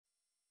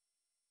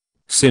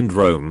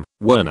Syndrome,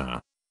 Werner.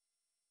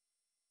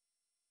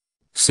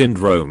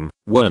 Syndrome,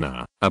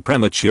 Werner, a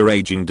premature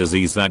aging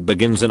disease that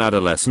begins in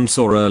adolescence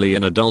or early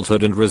in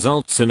adulthood and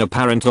results in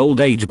apparent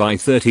old age by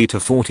 30 to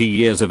 40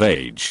 years of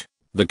age.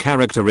 The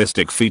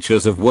characteristic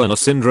features of Werner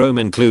syndrome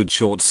include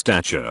short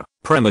stature,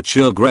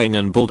 premature graying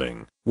and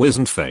balding,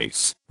 wizened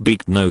face,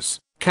 beaked nose,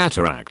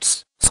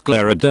 cataracts,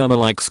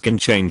 scleroderma-like skin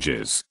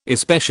changes,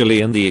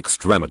 especially in the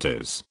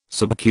extremities,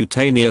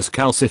 subcutaneous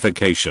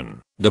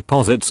calcification,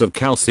 deposits of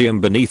calcium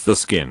beneath the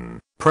skin,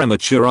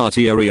 premature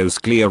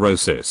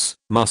arteriosclerosis,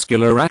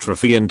 muscular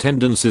atrophy and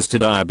tendencies to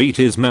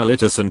diabetes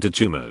mellitus and to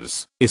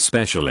tumors,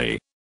 especially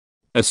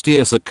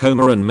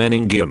osteosarcoma and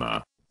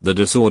meningioma. The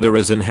disorder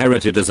is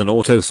inherited as an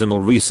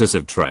autosomal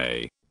recessive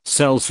trait.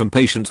 Cells from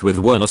patients with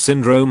Werner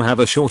syndrome have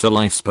a shorter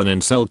lifespan in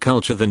cell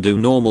culture than do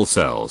normal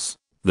cells.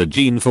 The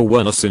gene for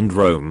Werner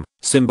syndrome,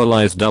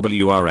 symbolized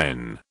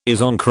WRN,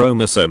 is on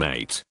chromosome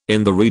 8,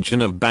 in the region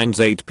of bands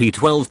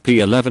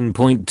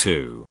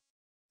 8p12p11.2.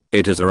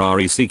 It is a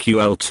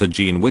RecQ-like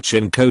gene which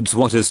encodes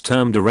what is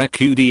termed a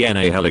RecQ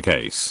DNA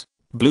helicase.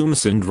 Bloom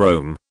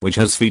syndrome, which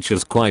has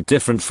features quite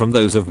different from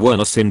those of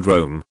Werner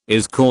syndrome,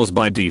 is caused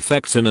by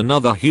defects in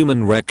another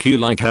human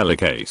RecQ-like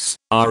helicase,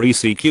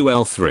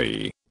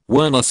 RecQ-3.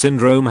 Werner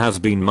syndrome has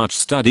been much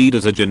studied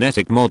as a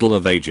genetic model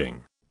of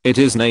aging. It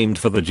is named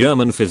for the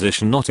German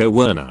physician Otto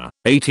Werner,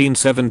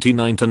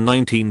 1879 to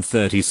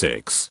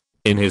 1936.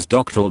 In his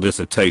doctoral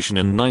dissertation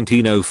in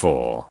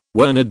 1904,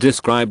 Werner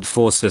described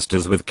 4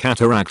 sisters with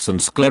cataracts and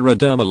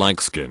scleroderma-like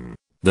skin.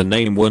 The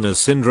name Werner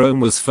syndrome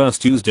was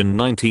first used in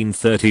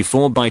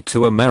 1934 by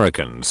 2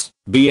 Americans,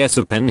 B.S.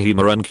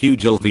 Oppenheimer and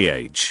Kugel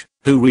VH,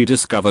 who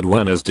rediscovered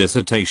Werner's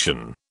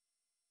dissertation.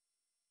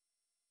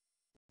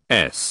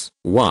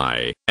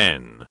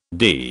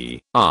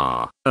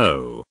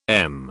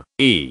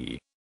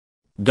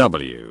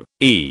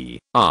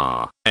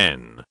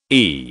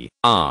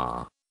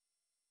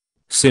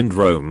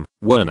 Syndrome,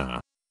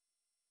 Werner.